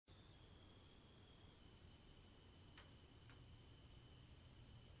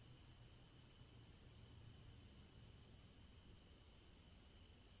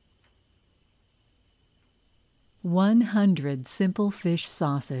100 simple fish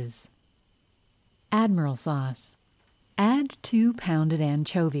sauces. Admiral sauce. Add 2 pounded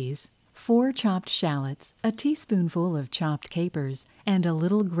anchovies, 4 chopped shallots, a teaspoonful of chopped capers, and a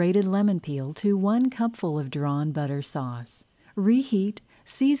little grated lemon peel to 1 cupful of drawn butter sauce. Reheat,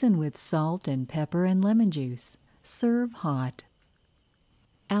 season with salt and pepper and lemon juice. Serve hot.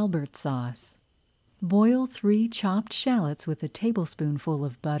 Albert sauce. Boil 3 chopped shallots with a tablespoonful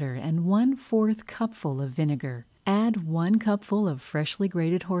of butter and 1/4 cupful of vinegar. Add 1 cupful of freshly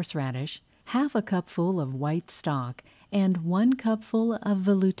grated horseradish, half a cupful of white stock, and 1 cupful of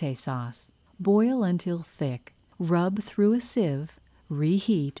veloute sauce. Boil until thick. Rub through a sieve.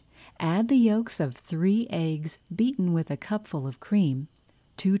 Reheat. Add the yolks of 3 eggs beaten with a cupful of cream,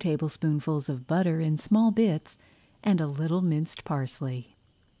 2 tablespoonfuls of butter in small bits, and a little minced parsley.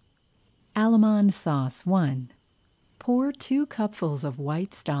 Allemande sauce 1. Pour 2 cupfuls of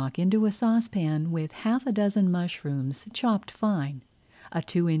white stock into a saucepan with half a dozen mushrooms chopped fine, a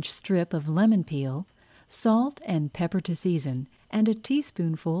 2-inch strip of lemon peel, salt and pepper to season, and a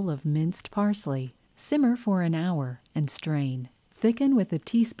teaspoonful of minced parsley. Simmer for an hour and strain. Thicken with a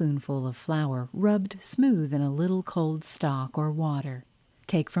teaspoonful of flour rubbed smooth in a little cold stock or water.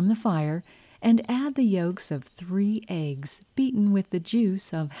 Take from the fire and add the yolks of 3 eggs beaten with the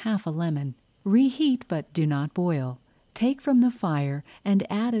juice of half a lemon. Reheat but do not boil. Take from the fire and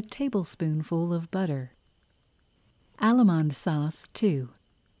add a tablespoonful of butter. Allemande sauce 2.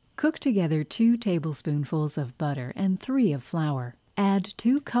 Cook together 2 tablespoonfuls of butter and 3 of flour. Add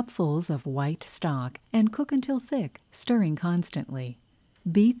 2 cupfuls of white stock and cook until thick, stirring constantly.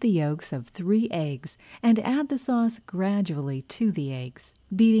 Beat the yolks of 3 eggs and add the sauce gradually to the eggs,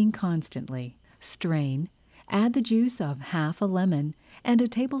 beating constantly. Strain, add the juice of half a lemon and a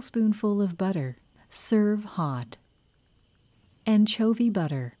tablespoonful of butter. Serve hot. Anchovy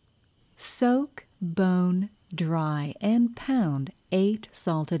butter. Soak, bone, dry, and pound 8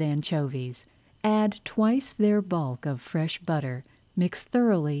 salted anchovies. Add twice their bulk of fresh butter. Mix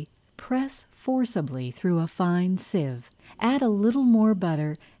thoroughly. Press forcibly through a fine sieve. Add a little more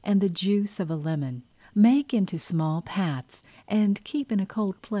butter and the juice of a lemon. Make into small pats and keep in a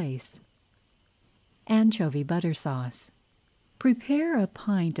cold place. Anchovy butter sauce. Prepare a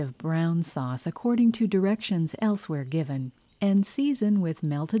pint of brown sauce according to directions elsewhere given, and season with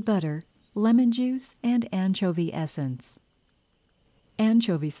melted butter, lemon juice, and anchovy essence.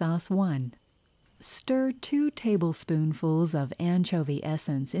 Anchovy sauce 1. Stir 2 tablespoonfuls of anchovy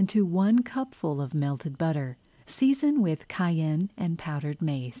essence into 1 cupful of melted butter. Season with cayenne and powdered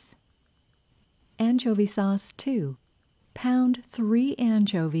mace. Anchovy sauce 2. Pound 3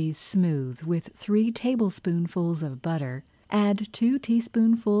 anchovies smooth with 3 tablespoonfuls of butter. Add 2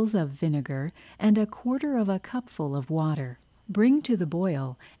 teaspoonfuls of vinegar and 1/4 cupful of water. Bring to the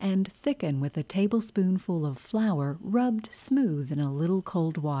boil and thicken with a tablespoonful of flour rubbed smooth in a little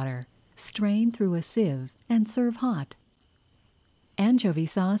cold water. Strain through a sieve and serve hot. Anchovy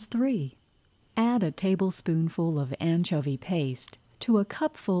sauce 3. Add a tablespoonful of anchovy paste to a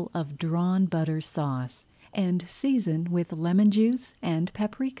cupful of drawn butter sauce and season with lemon juice and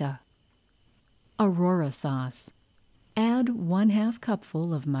paprika. Aurora sauce. Add 1/2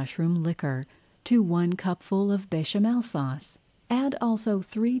 cupful of mushroom liquor to 1 cupful of bechamel sauce. Add also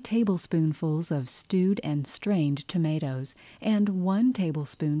 3 tablespoonfuls of stewed and strained tomatoes and 1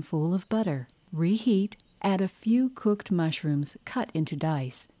 tablespoonful of butter. Reheat, add a few cooked mushrooms cut into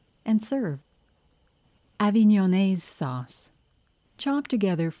dice, and serve. Avignonnaise sauce. Chop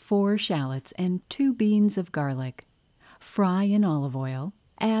together 4 shallots and 2 beans of garlic. Fry in olive oil.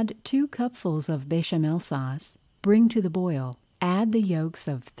 Add 2 cupfuls of bechamel sauce. Bring to the boil. Add the yolks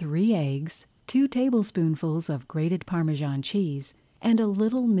of 3 eggs, 2 tablespoonfuls of grated Parmesan cheese, and a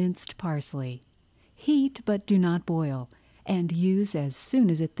little minced parsley. Heat but do not boil, and use as soon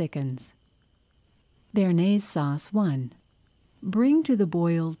as it thickens. Béarnaise sauce 1. Bring to the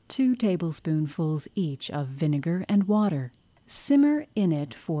boil 2 tablespoonfuls each of vinegar and water. Simmer in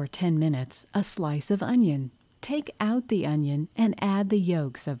it for 10 minutes a slice of onion. Take out the onion and add the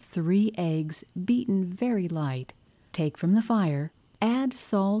yolks of 3 eggs beaten very light. Take from the fire, add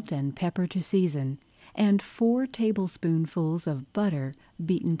salt and pepper to season, and 4 tablespoonfuls of butter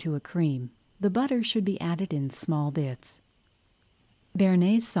beaten to a cream. The butter should be added in small bits.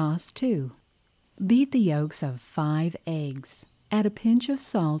 Béarnaise sauce 2. Beat the yolks of 5 eggs. Add a pinch of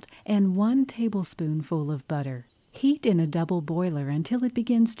salt and 1 tablespoonful of butter. Heat in a double boiler until it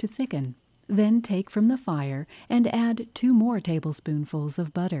begins to thicken. Then take from the fire and add 2 more tablespoonfuls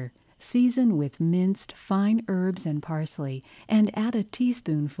of butter. Season with minced fine herbs and parsley and add a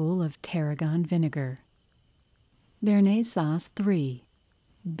teaspoonful of tarragon vinegar. Béarnaise sauce 3.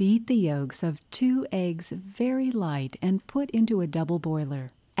 Beat the yolks of 2 eggs very light and put into a double boiler.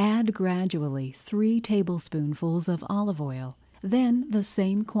 Add gradually 3 tablespoonfuls of olive oil, then the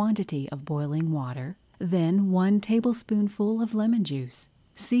same quantity of boiling water, then 1 tablespoonful of lemon juice.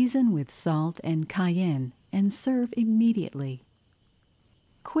 Season with salt and cayenne and serve immediately.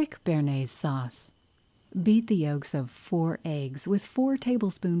 Quick béarnaise sauce. Beat the yolks of 4 eggs with 4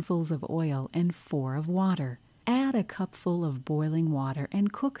 tablespoonfuls of oil and 4 of water. Add a cupful of boiling water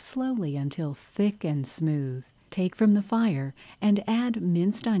and cook slowly until thick and smooth. Take from the fire and add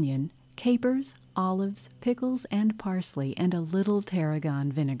minced onion, capers, olives, pickles, and parsley, and a little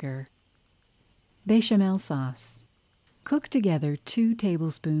tarragon vinegar. Béchamel sauce. Cook together 2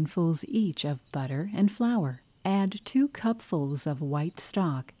 tablespoonfuls each of butter and flour. Add 2 cupfuls of white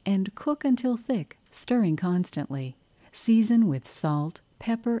stock and cook until thick, stirring constantly. Season with salt,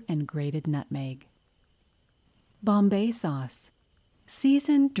 pepper, and grated nutmeg. Bombay sauce.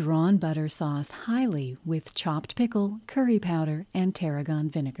 Season drawn butter sauce highly with chopped pickle, curry powder, and tarragon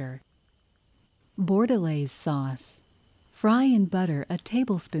vinegar. Bordelaise sauce. Fry in butter a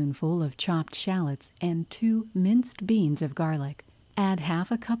tablespoonful of chopped shallots and 2 minced beans of garlic. Add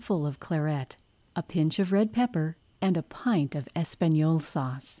half a cupful of claret, a pinch of red pepper, and a pint of espagnole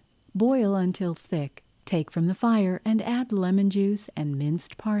sauce. Boil until thick. Take from the fire and add lemon juice and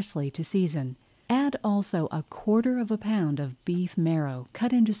minced parsley to season. Add also a 1/4 pound of beef marrow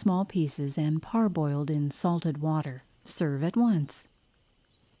cut into small pieces and parboiled in salted water. Serve at once.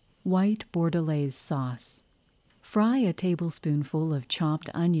 White Bordelaise sauce. Fry a tablespoonful of chopped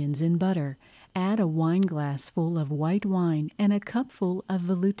onions in butter. Add a wineglassful of white wine and a cupful of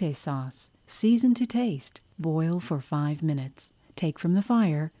veloute sauce. Season to taste. Boil for 5 minutes. Take from the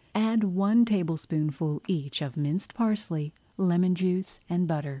fire. Add 1 tablespoonful each of minced parsley, lemon juice, and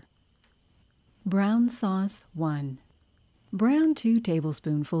butter. Brown sauce 1. Brown 2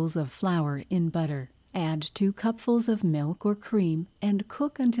 tablespoonfuls of flour in butter. Add 2 cupfuls of milk or cream and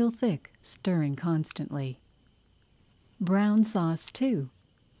cook until thick, stirring constantly. Brown sauce 2.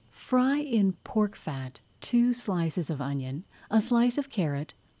 Fry in pork fat 2 slices of onion, a slice of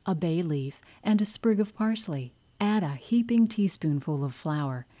carrot, a bay leaf, and a sprig of parsley. Add a heaping teaspoonful of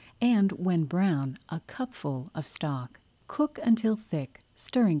flour and, when brown, a cupful of stock. Cook until thick,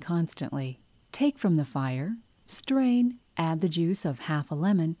 stirring constantly. Take from the fire, strain, add the juice of half a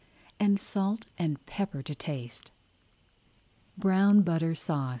lemon, and salt and pepper to taste. Brown butter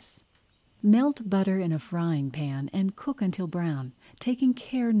sauce. Melt butter in a frying pan and cook until brown, taking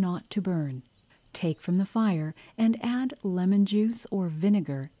care not to burn. Take from the fire and add lemon juice or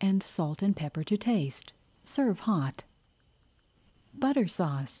vinegar and salt and pepper to taste. Serve hot. Butter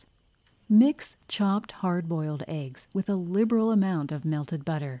sauce. Mix chopped hard-boiled eggs with a liberal amount of melted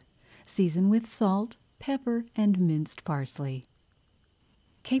butter. Season with salt, pepper, and minced parsley.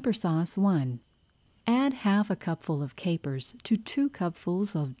 Caper sauce 1. Add half a cupful of capers to 2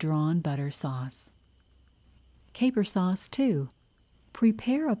 cupfuls of drawn butter sauce. Caper sauce 2.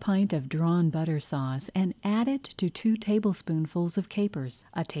 Prepare a pint of drawn butter sauce and add it to 2 tablespoonfuls of capers,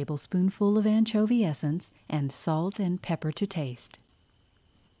 a tablespoonful of anchovy essence, and salt and pepper to taste.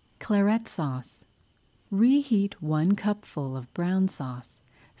 Claret sauce. Reheat 1 cupful of brown sauce.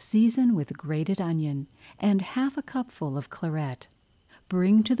 Season with grated onion and half a cupful of claret.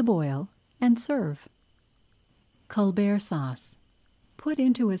 Bring to the boil and serve. Colbert sauce. Put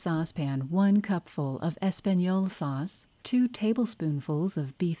into a saucepan 1 cupful of espagnole sauce, 2 tablespoonfuls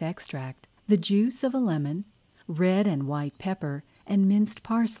of beef extract, the juice of a lemon, red and white pepper, and minced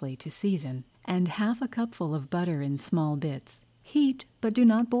parsley to season, and half a cupful of butter in small bits. Heat, but do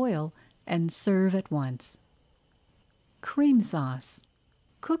not boil, and serve at once. Cream sauce.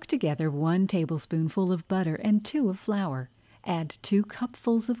 Cook together 1 tablespoonful of butter and 2 of flour. Add 2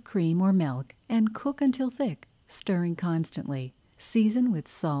 cupfuls of cream or milk and cook until thick, stirring constantly. Season with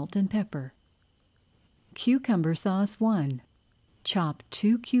salt and pepper. Cucumber sauce 1. Chop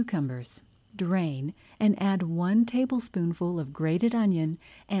 2 cucumbers, drain, and add 1 tablespoonful of grated onion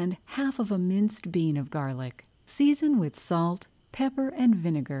and half of a minced bean of garlic. Season with salt, pepper, and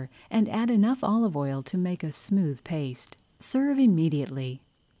vinegar, and add enough olive oil to make a smooth paste. Serve immediately.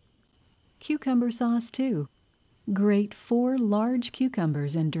 Cucumber sauce 2. Grate 4 large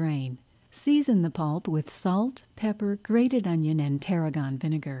cucumbers and drain. Season the pulp with salt, pepper, grated onion, and tarragon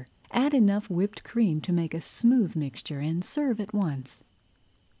vinegar. Add enough whipped cream to make a smooth mixture and serve at once.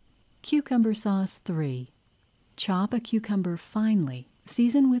 Cucumber sauce 3. Chop a cucumber finely,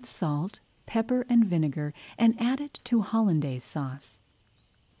 season with salt, pepper, and vinegar, and add it to hollandaise sauce.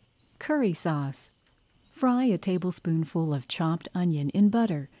 Curry sauce. Fry a tablespoonful of chopped onion in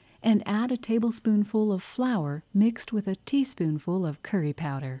butter and add a tablespoonful of flour mixed with a teaspoonful of curry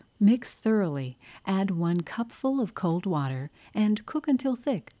powder. Mix thoroughly, add 1 cupful of cold water, and cook until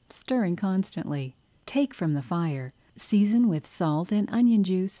thick, stirring constantly. Take from the fire, season with salt and onion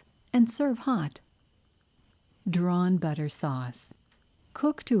juice, and serve hot. Drawn butter sauce.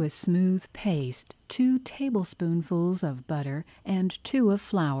 Cook to a smooth paste 2 tablespoonfuls of butter and 2 of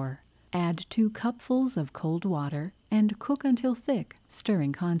flour. Add 2 cupfuls of cold water and cook until thick,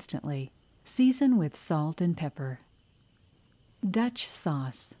 stirring constantly. Season with salt and pepper. Dutch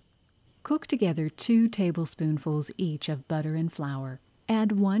sauce. Cook together 2 tablespoonfuls each of butter and flour.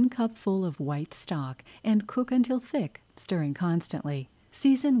 Add 1 cupful of white stock and cook until thick, stirring constantly.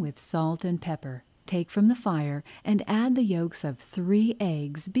 Season with salt and pepper. Take from the fire and add the yolks of 3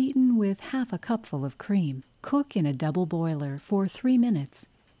 eggs beaten with half a cupful of cream. Cook in a double boiler for 3 minutes.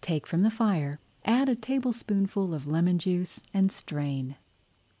 Take from the fire, add a tablespoonful of lemon juice, and strain.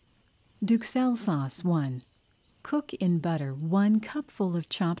 Duxelles sauce 1. Cook in butter 1 cupful of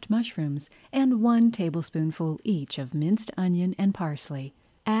chopped mushrooms and 1 tablespoonful each of minced onion and parsley.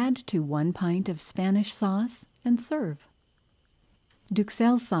 Add to 1 pint of Spanish sauce and serve.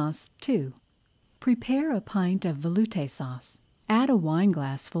 Duxelles sauce 2. Prepare a pint of veloute sauce. Add a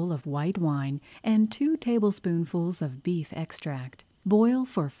wineglassful of white wine and 2 tablespoonfuls of beef extract. Boil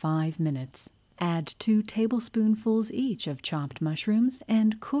for 5 minutes. Add 2 tablespoonfuls each of chopped mushrooms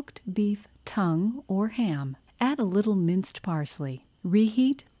and cooked beef tongue or ham. Add a little minced parsley.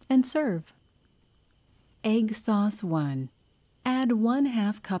 Reheat and serve. Egg sauce 1. Add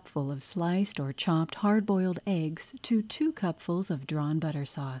 1/2 cupful of sliced or chopped hard-boiled eggs to 2 cupfuls of drawn butter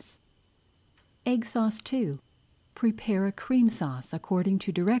sauce. Egg sauce 2. Prepare a cream sauce according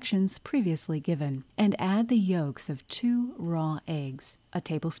to directions previously given and add the yolks of 2 raw eggs, a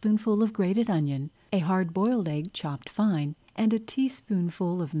tablespoonful of grated onion, a hard-boiled egg chopped fine, and a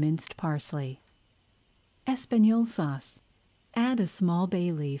teaspoonful of minced parsley. Espagnole sauce. Add a small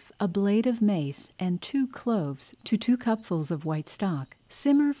bay leaf, a blade of mace, and 2 cloves to 2 cupfuls of white stock.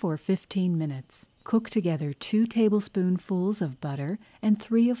 Simmer for 15 minutes. Cook together 2 tablespoonfuls of butter and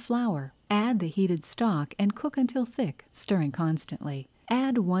 3 of flour. Add the heated stock and cook until thick, stirring constantly.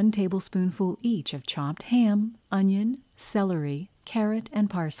 Add 1 tablespoonful each of chopped ham, onion, celery, carrot, and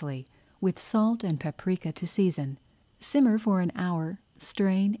parsley, with salt and paprika to season. Simmer for an hour,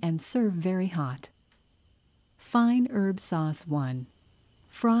 strain, and serve very hot. Fine herb sauce 1.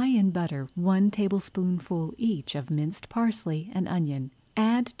 Fry in butter 1 tablespoonful each of minced parsley and onion.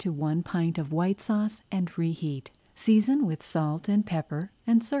 Add to 1 pint of white sauce and reheat. Season with salt and pepper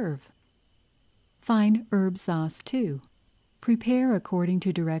and serve. Fine herb sauce 2. Prepare according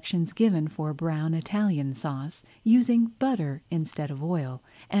to directions given for brown Italian sauce, using butter instead of oil,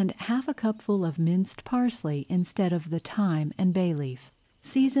 and half a cupful of minced parsley instead of the thyme and bay leaf.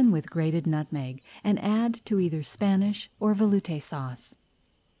 Season with grated nutmeg and add to either Spanish or veloute sauce.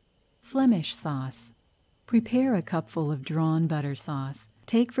 Flemish sauce. Prepare a cupful of drawn butter sauce.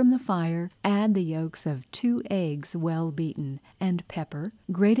 Take from the fire, add the yolks of 2 eggs well beaten, and pepper,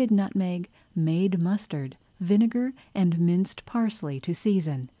 grated nutmeg, made mustard, vinegar, and minced parsley to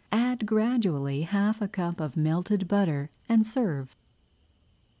season. Add gradually half a cup of melted butter and serve.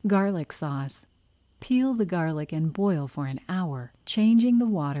 Garlic sauce. Peel the garlic and boil for an hour, changing the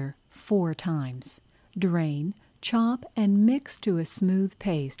water 4 times. Drain, chop, and mix to a smooth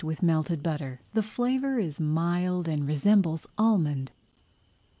paste with melted butter. The flavor is mild and resembles almond.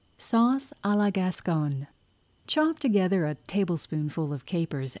 Sauce à la Gasconne. Chop together a tablespoonful of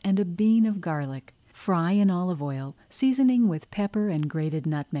capers and a bean of garlic. Fry in olive oil, seasoning with pepper and grated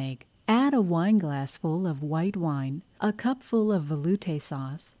nutmeg. Add a wineglassful of white wine, a cupful of veloute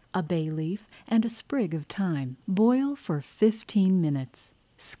sauce, a bay leaf, and a sprig of thyme. Boil for 15 minutes.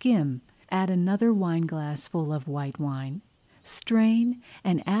 Skim. Add another wineglassful of white wine. Strain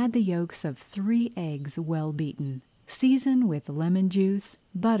and add the yolks of 3 eggs well beaten. Season with lemon juice,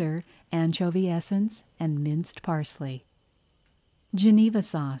 butter, anchovy essence, and minced parsley. Geneva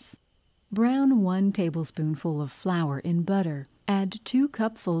sauce. Brown 1 tablespoonful of flour in butter. Add 2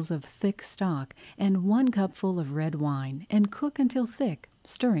 cupfuls of thick stock and 1 cupful of red wine and cook until thick,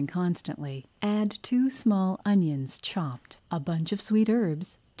 stirring constantly. Add 2 small onions chopped, a bunch of sweet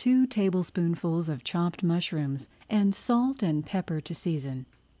herbs, 2 tablespoonfuls of chopped mushrooms, and salt and pepper to season.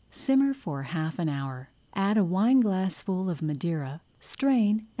 Simmer for half an hour. Add a wineglassful of Madeira,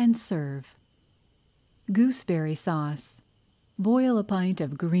 strain, and serve. Gooseberry sauce. Boil a pint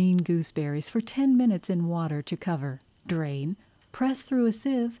of green gooseberries for 10 minutes in water to cover. Drain, press through a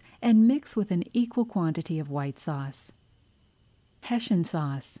sieve, and mix with an equal quantity of white sauce. Hessian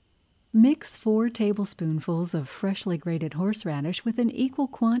sauce. Mix 4 tablespoonfuls of freshly grated horseradish with an equal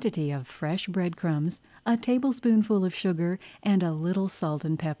quantity of fresh breadcrumbs, a tablespoonful of sugar, and a little salt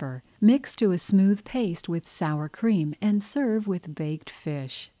and pepper. Mix to a smooth paste with sour cream and serve with baked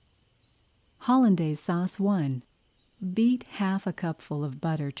fish. Hollandaise Sauce 1. Beat half a cupful of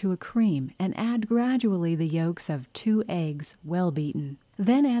butter to a cream and add gradually the yolks of 2 eggs, well beaten.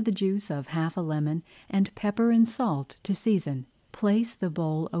 Then add the juice of half a lemon and pepper and salt to season. Place the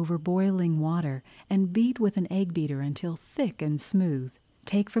bowl over boiling water and beat with an egg beater until thick and smooth.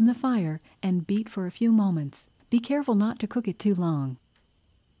 Take from the fire and beat for a few moments. Be careful not to cook it too long.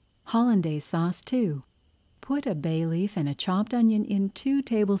 Hollandaise Sauce 2. Put a bay leaf and a chopped onion in 2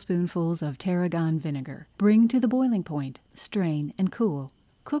 tablespoonfuls of tarragon vinegar. Bring to the boiling point, strain, and cool.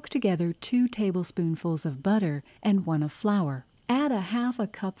 Cook together 2 tablespoonfuls of butter and 1 of flour. Add a half a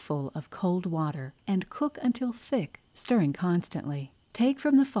cupful of cold water and cook until thick, stirring constantly. Take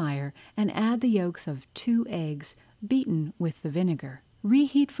from the fire and add the yolks of 2 eggs beaten with the vinegar.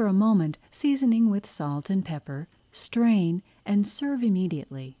 Reheat for a moment, seasoning with salt and pepper. Strain and serve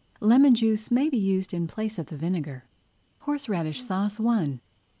immediately. Lemon juice may be used in place of the vinegar. Horseradish Sauce 1.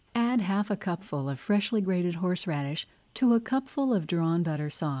 Add half a cupful of freshly grated horseradish to a cupful of drawn butter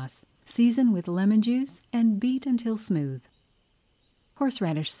sauce. Season with lemon juice and beat until smooth.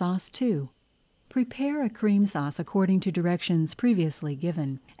 Horseradish Sauce 2. Prepare a cream sauce according to directions previously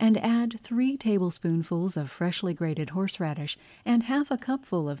given and add 3 tablespoonfuls of freshly grated horseradish and half a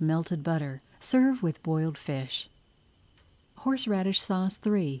cupful of melted butter. Serve with boiled fish. Horseradish Sauce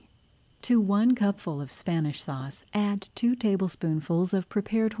 3. To 1 cupful of Spanish sauce, add 2 tablespoonfuls of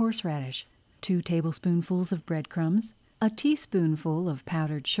prepared horseradish, 2 tablespoonfuls of breadcrumbs, a teaspoonful of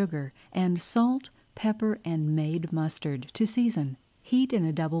powdered sugar, and salt, pepper, and made mustard to season. Heat in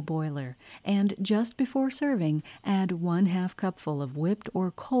a double boiler, and just before serving, add 1/2 cupful of whipped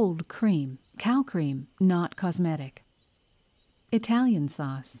or cold cream, cow cream, not cosmetic. Italian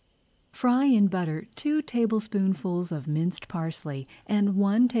sauce. Fry in butter 2 tablespoonfuls of minced parsley and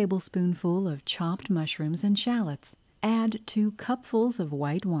 1 tablespoonful of chopped mushrooms and shallots. Add 2 cupfuls of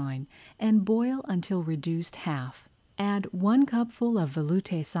white wine and boil until reduced half. Add 1 cupful of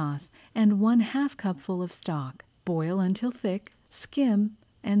velouté sauce and 1/2 cupful of stock. Boil until thick, skim,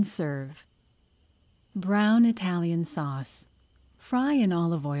 and serve. Brown Italian sauce. Fry in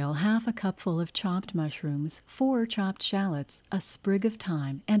olive oil half a cupful of chopped mushrooms, 4 chopped shallots, a sprig of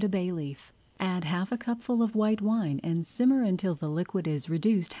thyme, and a bay leaf. Add half a cupful of white wine and simmer until the liquid is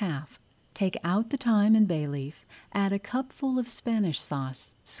reduced half. Take out the thyme and bay leaf, add a cupful of Spanish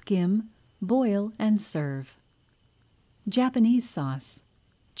sauce, skim, boil, and serve. Japanese sauce.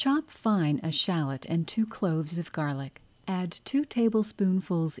 Chop fine a shallot and 2 cloves of garlic. Add 2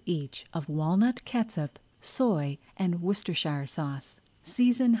 tablespoonfuls each of walnut catsup, soy, and Worcestershire sauce.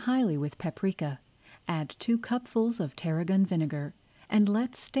 Season highly with paprika. Add 2 cupfuls of tarragon vinegar and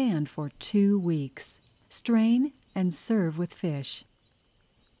let stand for 2 weeks. Strain and serve with fish.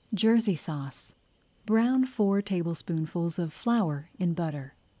 Jersey sauce. Brown 4 tablespoonfuls of flour in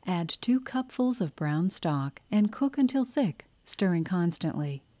butter. Add 2 cupfuls of brown stock and cook until thick, stirring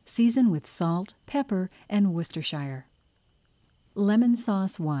constantly. Season with salt, pepper, and Worcestershire. Lemon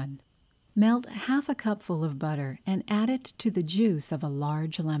Sauce 1. Melt half a cupful of butter and add it to the juice of a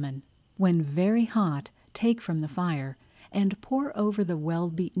large lemon. When very hot, take from the fire and pour over the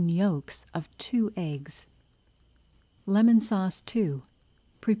well-beaten yolks of 2 eggs. Lemon Sauce 2.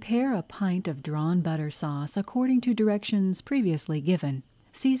 Prepare a pint of drawn butter sauce according to directions previously given.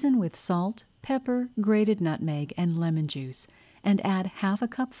 Season with salt, pepper, grated nutmeg, and lemon juice, and add half a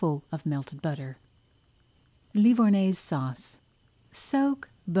cupful of melted butter. Livornaise sauce. Soak,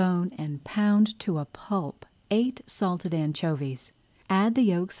 bone, and pound to a pulp 8 salted anchovies. Add the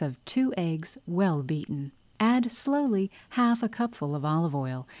yolks of 2 eggs, well beaten. Add slowly half a cupful of olive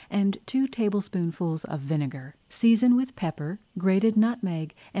oil and 2 tablespoonfuls of vinegar. Season with pepper, grated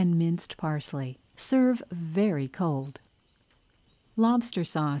nutmeg, and minced parsley. Serve very cold. Lobster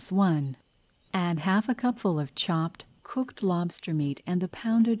Sauce 1. Add half a cupful of chopped, cooked lobster meat and the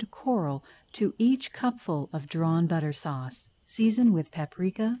pounded coral to each cupful of drawn butter sauce. Season with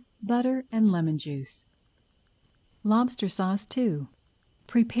paprika, butter, and lemon juice. Lobster Sauce 2.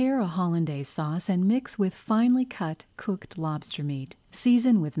 Prepare a hollandaise sauce and mix with finely cut cooked lobster meat.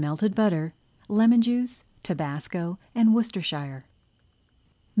 Season with melted butter, lemon juice, Tabasco, and Worcestershire.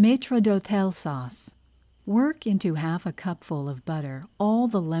 Maître d'hôtel sauce. Work into half a cupful of butter all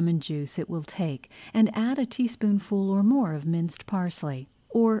the lemon juice it will take and add a teaspoonful or more of minced parsley.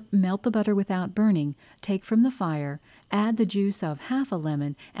 Or melt the butter without burning, take from the fire, add the juice of half a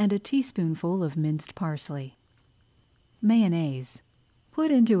lemon and a teaspoonful of minced parsley. Mayonnaise.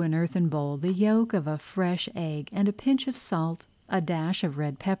 Put into an earthen bowl the yolk of a fresh egg and a pinch of salt, a dash of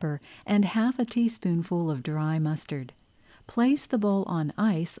red pepper, and half a teaspoonful of dry mustard. Place the bowl on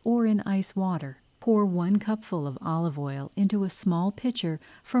ice or in ice water. Pour 1 cupful of olive oil into a small pitcher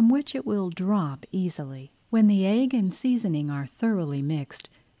from which it will drop easily. When the egg and seasoning are thoroughly mixed,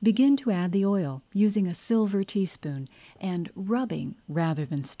 begin to add the oil using a silver teaspoon and rubbing rather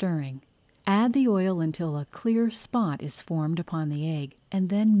than stirring. Add the oil until a clear spot is formed upon the egg and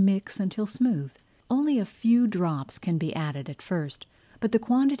then mix until smooth. Only a few drops can be added at first, but the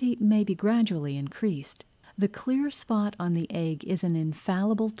quantity may be gradually increased. The clear spot on the egg is an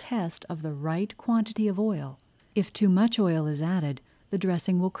infallible test of the right quantity of oil. If too much oil is added, the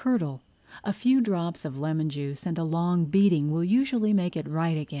dressing will curdle. A few drops of lemon juice and a long beating will usually make it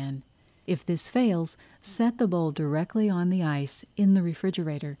right again. If this fails, set the bowl directly on the ice in the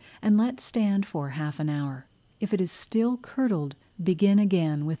refrigerator and let stand for half an hour. If it is still curdled, begin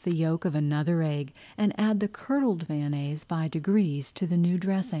again with the yolk of another egg and add the curdled mayonnaise by degrees to the new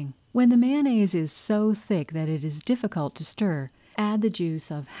dressing. When the mayonnaise is so thick that it is difficult to stir, add the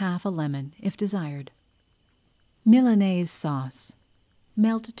juice of half a lemon if desired. Milanaise sauce.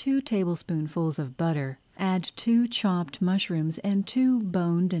 Melt 2 tablespoonfuls of butter. Add 2 chopped mushrooms and 2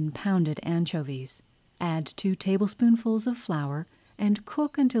 boned and pounded anchovies. Add 2 tablespoonfuls of flour and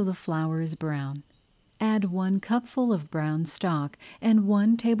cook until the flour is brown. Add 1 cupful of brown stock and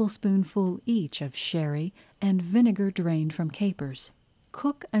 1 tablespoonful each of sherry and vinegar drained from capers.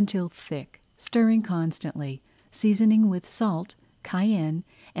 Cook until thick, stirring constantly, seasoning with salt, cayenne,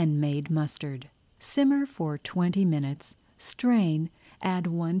 and made mustard. Simmer for 20 minutes, strain, add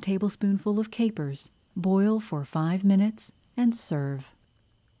 1 tablespoonful of capers, boil for 5 minutes, and serve.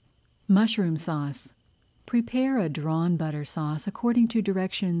 Mushroom sauce. Prepare a drawn butter sauce according to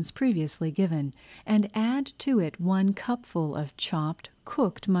directions previously given, and add to it 1 cupful of chopped,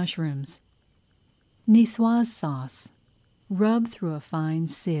 cooked mushrooms. Niçoise sauce. Rub through a fine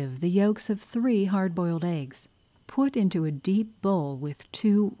sieve the yolks of 3 hard-boiled eggs. Put into a deep bowl with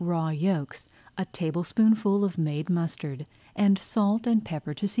 2 raw yolks, a tablespoonful of made mustard, and salt and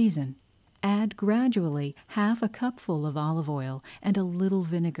pepper to season. Add gradually half a cupful of olive oil and a little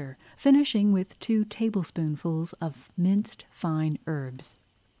vinegar, finishing with 2 tablespoonfuls of minced fine herbs.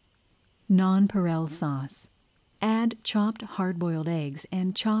 Nonpareil sauce. Add chopped hard-boiled eggs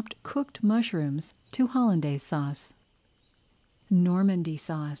and chopped cooked mushrooms to hollandaise sauce. Normandy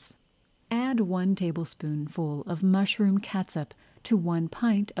sauce. Add 1 tablespoonful of mushroom catsup to 1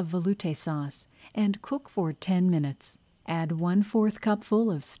 pint of velouté sauce and cook for 10 minutes. Add 1/4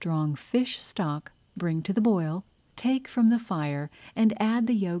 cupful of strong fish stock, bring to the boil, take from the fire, and add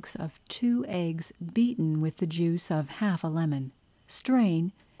the yolks of 2 eggs beaten with the juice of half a lemon.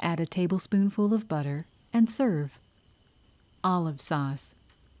 Strain, add a tablespoonful of butter, and serve. Olive sauce.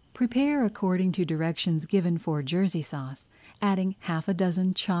 Prepare according to directions given for Jersey sauce, adding half a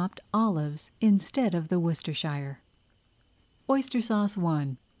dozen chopped olives instead of the Worcestershire. Oyster sauce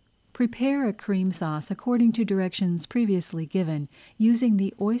 1. Prepare a cream sauce according to directions previously given, using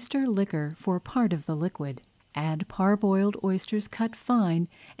the oyster liquor for part of the liquid. Add parboiled oysters cut fine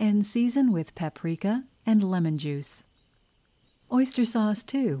and season with paprika and lemon juice. Oyster sauce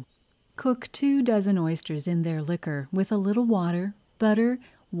 2. Cook 2 dozen oysters in their liquor with a little water, butter,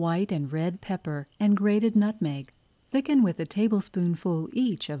 white and red pepper, and grated nutmeg. Thicken with a tablespoonful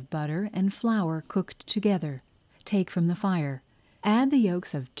each of butter and flour cooked together. Take from the fire. Add the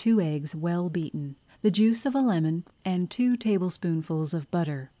yolks of 2 eggs well beaten, the juice of a lemon, and 2 tablespoonfuls of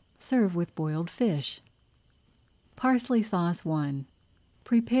butter. Serve with boiled fish. Parsley sauce 1.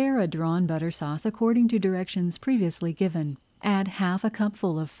 Prepare a drawn butter sauce according to directions previously given. Add half a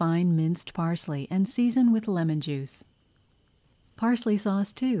cupful of fine minced parsley and season with lemon juice. Parsley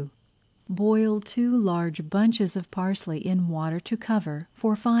sauce 2. Boil 2 large bunches of parsley in water to cover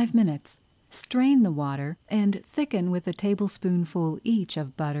for 5 minutes. Strain the water and thicken with a tablespoonful each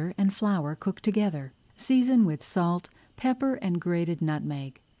of butter and flour cooked together. Season with salt, pepper, and grated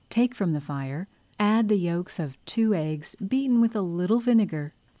nutmeg. Take from the fire. Add the yolks of 2 eggs beaten with a little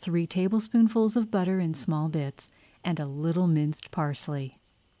vinegar, 3 tablespoonfuls of butter in small bits, and a little minced parsley.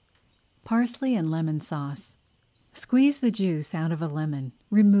 Parsley and lemon sauce. Squeeze the juice out of a lemon.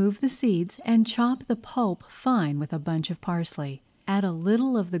 Remove the seeds and chop the pulp fine with a bunch of parsley. Add a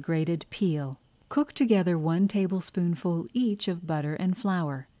little of the grated peel. Cook together 1 tablespoonful each of butter and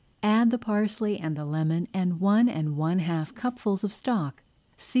flour. Add the parsley and the lemon and 1 1/2 cupfuls of stock.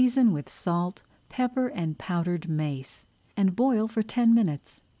 Season with salt, pepper, and powdered mace, and boil for 10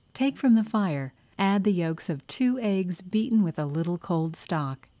 minutes. Take from the fire. Add the yolks of 2 eggs beaten with a little cold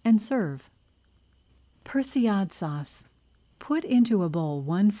stock, and serve. Persillade sauce. Put into a bowl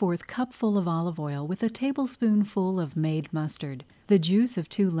 1/4 cupful of olive oil with a tablespoonful of made mustard, the juice of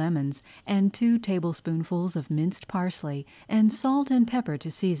 2 lemons, and 2 tablespoonfuls of minced parsley, and salt and pepper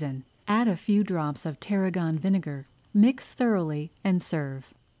to season. Add a few drops of tarragon vinegar. Mix thoroughly and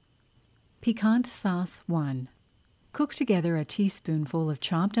serve. Piquant Sauce 1. Cook together a teaspoonful of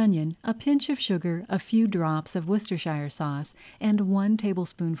chopped onion, a pinch of sugar, a few drops of Worcestershire sauce, and 1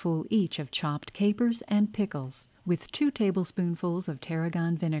 tablespoonful each of chopped capers and pickles, with 2 tablespoonfuls of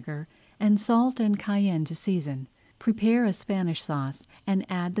tarragon vinegar, and salt and cayenne to season. Prepare a Spanish sauce and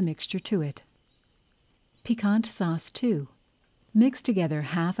add the mixture to it. Piquant Sauce 2. Mix together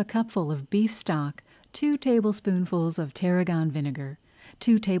half a cupful of beef stock, 2 tablespoonfuls of tarragon vinegar,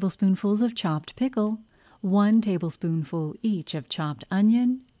 2 tablespoonfuls of chopped pickle, 1 tablespoonful each of chopped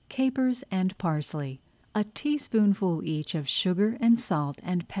onion, capers, and parsley, a teaspoonful each of sugar and salt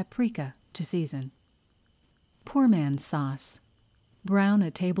and paprika to season. Poor man's sauce. Brown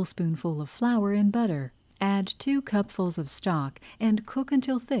a tablespoonful of flour in butter. Add 2 cupfuls of stock and cook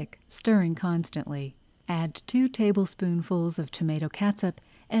until thick, stirring constantly. Add 2 tablespoonfuls of tomato catsup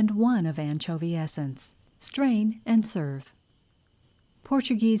and 1 of anchovy essence. Strain and serve.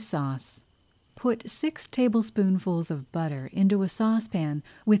 Portuguese sauce. Put 6 tablespoonfuls of butter into a saucepan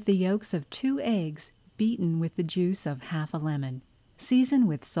with the yolks of 2 eggs beaten with the juice of half a lemon. Season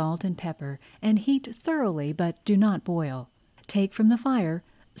with salt and pepper and heat thoroughly, but do not boil. Take from the fire,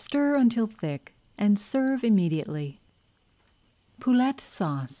 stir until thick, and serve immediately. Poulette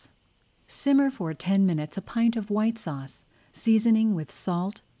sauce. Simmer for 10 minutes a pint of white sauce, seasoning with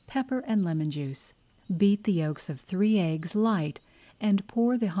salt, pepper, and lemon juice. Beat the yolks of 3 eggs light and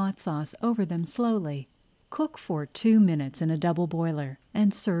pour the hot sauce over them slowly. Cook for 2 minutes in a double boiler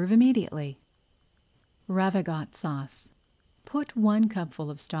and serve immediately. Ravigotte sauce. Put 1 cupful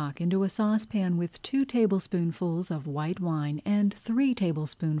of stock into a saucepan with 2 tablespoonfuls of white wine and 3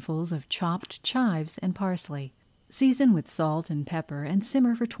 tablespoonfuls of chopped chives and parsley. Season with salt and pepper and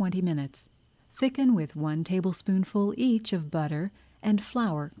simmer for 20 minutes. Thicken with 1 tablespoonful each of butter and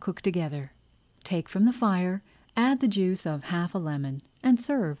flour cooked together. Take from the fire, add the juice of half a lemon, and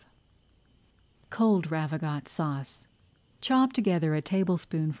serve. Cold Ravigotte sauce. Chop together a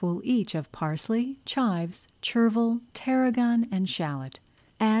tablespoonful each of parsley, chives, chervil, tarragon, and shallot.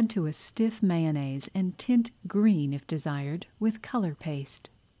 Add to a stiff mayonnaise and tint green if desired with color paste.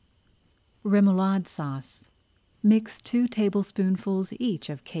 Remoulade sauce. Mix 2 tablespoonfuls each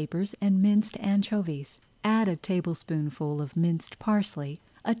of capers and minced anchovies. Add a tablespoonful of minced parsley,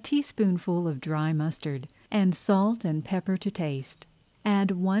 a teaspoonful of dry mustard, and salt and pepper to taste. Add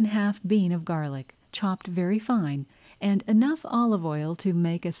 1/2 bean of garlic, chopped very fine, and enough olive oil to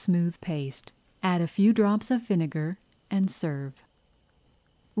make a smooth paste. Add a few drops of vinegar and serve.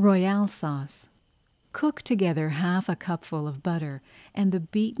 Royale sauce. Cook together half a cupful of butter and the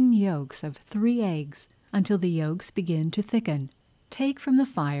beaten yolks of 3 eggs until the yolks begin to thicken. Take from the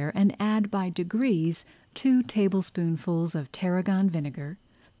fire and add by degrees 2 tablespoonfuls of tarragon vinegar,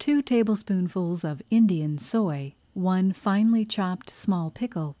 2 tablespoonfuls of Indian soy, 1 finely chopped small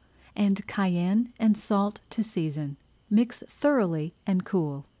pickle, and cayenne and salt to season. Mix thoroughly and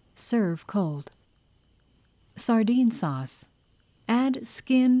cool. Serve cold. Sardine sauce. Add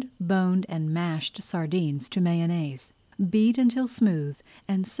skinned, boned, and mashed sardines to mayonnaise. Beat until smooth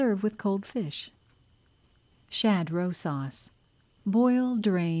and serve with cold fish. Shad roe sauce. Boil,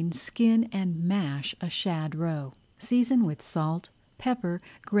 drain, skin, and mash a shad roe. Season with salt, pepper,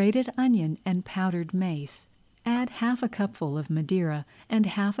 grated onion, and powdered mace. Add half a cupful of Madeira and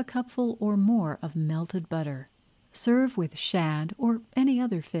half a cupful or more of melted butter. Serve with shad or any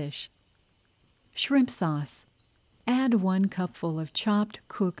other fish. Shrimp sauce. Add 1 cupful of chopped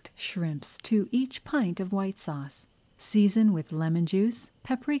cooked shrimps to each pint of white sauce. Season with lemon juice,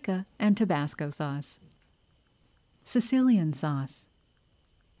 paprika, and Tabasco sauce. Sicilian sauce.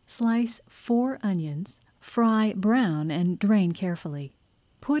 Slice 4 onions, fry brown and drain carefully.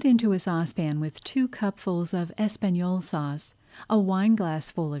 Put into a saucepan with 2 cupfuls of Espagnole sauce, a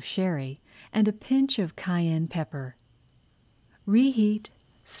wineglassful of sherry, and a pinch of cayenne pepper. Reheat,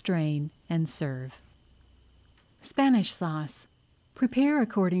 strain, and serve. Spanish sauce. Prepare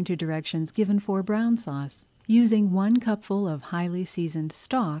according to directions given for brown sauce, using 1 cupful of highly seasoned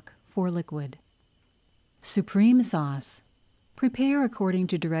stock for liquid. Supreme sauce. Prepare according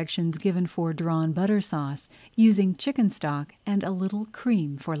to directions given for drawn butter sauce, using chicken stock and a little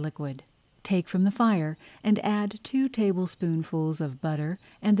cream for liquid. Take from the fire and add 2 tablespoonfuls of butter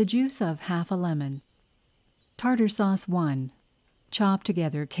and the juice of half a lemon. Tartar sauce 1. Chop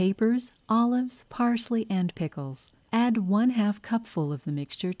together capers, olives, parsley, and pickles. Add 1/2 cupful of the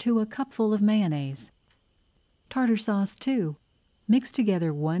mixture to a cupful of mayonnaise. Tartar sauce 2. Mix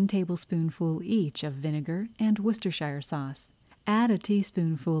together 1 tablespoonful each of vinegar and Worcestershire sauce. Add a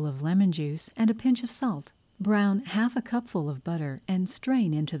teaspoonful of lemon juice and a pinch of salt. Brown half a cupful of butter and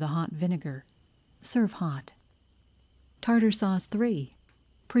strain into the hot vinegar. Serve hot. Tartar sauce 3.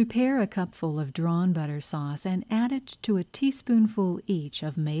 Prepare a cupful of drawn butter sauce and add it to a teaspoonful each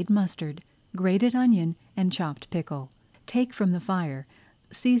of made mustard, grated onion, and chopped pickle. Take from the fire.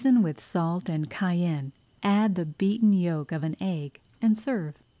 Season with salt and cayenne. Add the beaten yolk of an egg and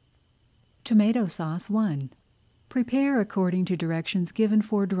serve. Tomato sauce 1. Prepare according to directions given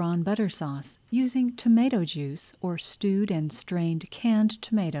for drawn butter sauce, using tomato juice or stewed and strained canned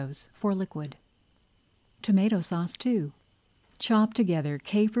tomatoes for liquid. Tomato sauce 2. Chop together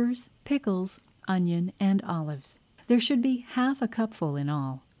capers, pickles, onion, and olives. There should be half a cupful in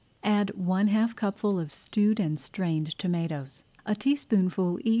all. Add 1/2 cupful of stewed and strained tomatoes, a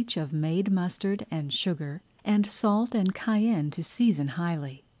teaspoonful each of made mustard and sugar, and salt and cayenne to season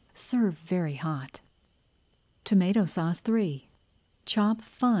highly. Serve very hot. Tomato sauce 3. Chop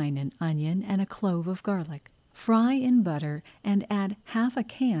fine an onion and a clove of garlic. Fry in butter and add half a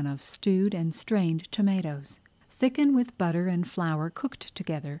can of stewed and strained tomatoes. Thicken with butter and flour cooked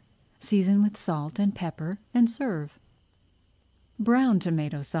together. Season with salt and pepper and serve. Brown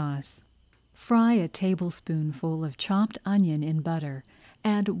tomato sauce. Fry a tablespoonful of chopped onion in butter.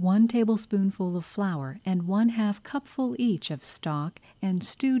 Add 1 tablespoonful of flour and 1/2 cupful each of stock and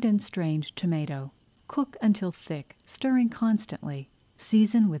stewed and strained tomato. Cook until thick, stirring constantly.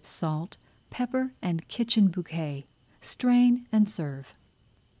 Season with salt, pepper, and kitchen bouquet. Strain and serve.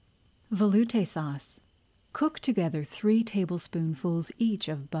 Veloute sauce. Cook together 3 tablespoonfuls each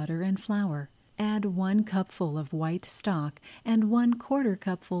of butter and flour. Add 1 cupful of white stock and 1/4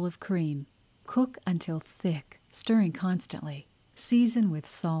 cupful of cream. Cook until thick, stirring constantly. Season with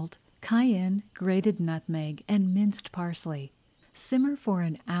salt, cayenne, grated nutmeg, and minced parsley. Simmer for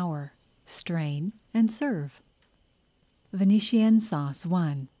an hour. Strain and serve. Venetienne sauce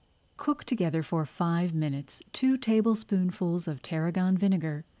 1. Cook together for 5 minutes 2 tablespoonfuls of tarragon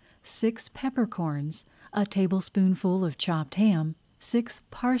vinegar, 6 peppercorns, a tablespoonful of chopped ham, 6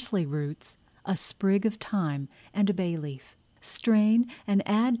 parsley roots, a sprig of thyme, and a bay leaf. Strain and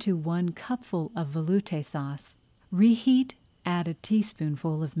add to 1 cupful of veloute sauce. Reheat, add a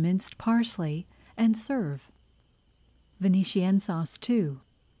teaspoonful of minced parsley, and serve. Venetienne sauce 2.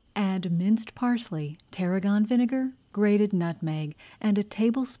 Add minced parsley, tarragon vinegar, grated nutmeg, and a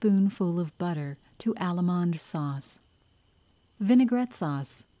tablespoonful of butter to Allemande sauce. Vinaigrette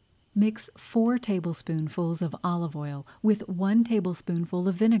sauce. Mix 4 tablespoonfuls of olive oil with 1 tablespoonful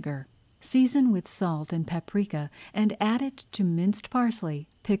of vinegar. Season with salt and paprika and add it to minced parsley,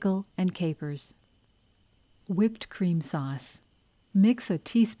 pickle, and capers. Whipped cream sauce. Mix a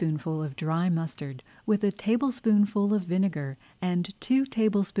teaspoonful of dry mustard with a tablespoonful of vinegar and 2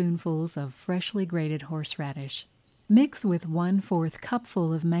 tablespoonfuls of freshly grated horseradish. Mix with 1/4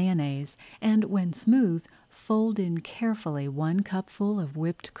 cupful of mayonnaise and, when smooth, fold in carefully 1 cupful of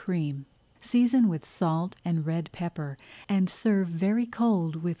whipped cream. Season with salt and red pepper and serve very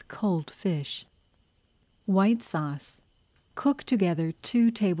cold with cold fish. White sauce. Cook together 2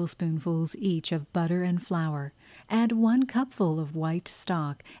 tablespoonfuls each of butter and flour. Add 1 cupful of white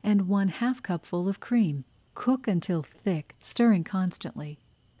stock and 1/2 cupful of cream. Cook until thick, stirring constantly.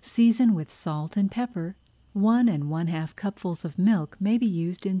 Season with salt and pepper. 1 1/2 cupfuls of milk may be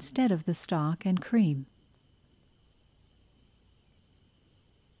used instead of the stock and cream.